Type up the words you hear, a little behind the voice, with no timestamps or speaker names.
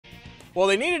Well,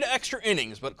 they needed extra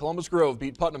innings, but Columbus Grove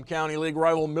beat Putnam County League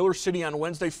rival Miller City on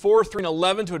Wednesday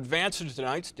 4-3-11 to advance to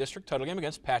tonight's district title game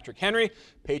against Patrick Henry.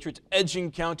 Patriots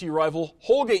edging county rival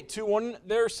Holgate 2-1 in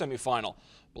their semifinal.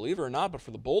 Believe it or not, but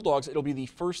for the Bulldogs, it'll be the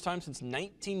first time since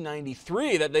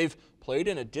 1993 that they've played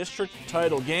in a district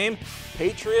title game.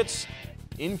 Patriots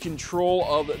in control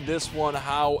of this one,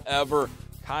 however.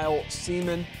 Kyle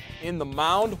Seaman in the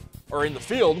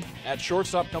field at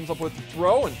shortstop, comes up with the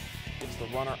throw and gets the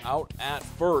runner out at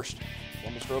first.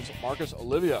 Columbus Grove's Marcus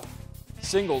Olivia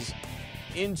singles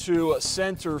into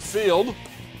center field.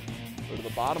 Go to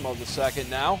the bottom of the second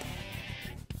now.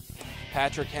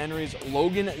 Patrick Henry's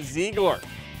Logan Ziegler.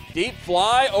 Deep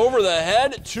fly over the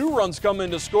head. 2 runs come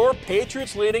in to score.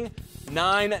 Patriots leading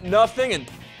 9-0.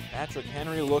 And Patrick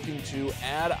Henry looking to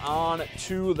add on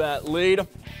to that lead. The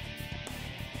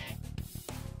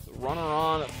runner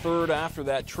on third after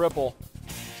that triple.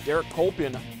 Derek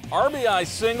Kolpian, RBI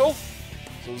single.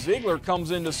 So Ziegler comes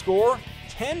in to score.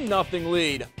 10-0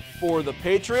 lead for the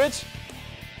Patriots.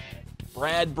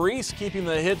 Brad Brees keeping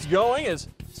the hits going as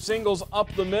singles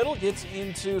up the middle, gets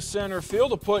into center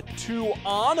field to put 2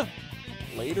 on.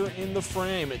 Later in the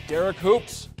frame, Derek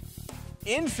Hoops.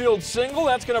 Infield single,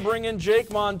 that's going to bring in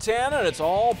Jake Montana, and it's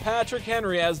all Patrick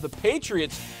Henry as the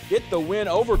Patriots get the win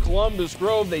over Columbus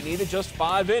Grove. They needed just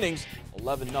 5 innings,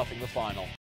 11-0 the final.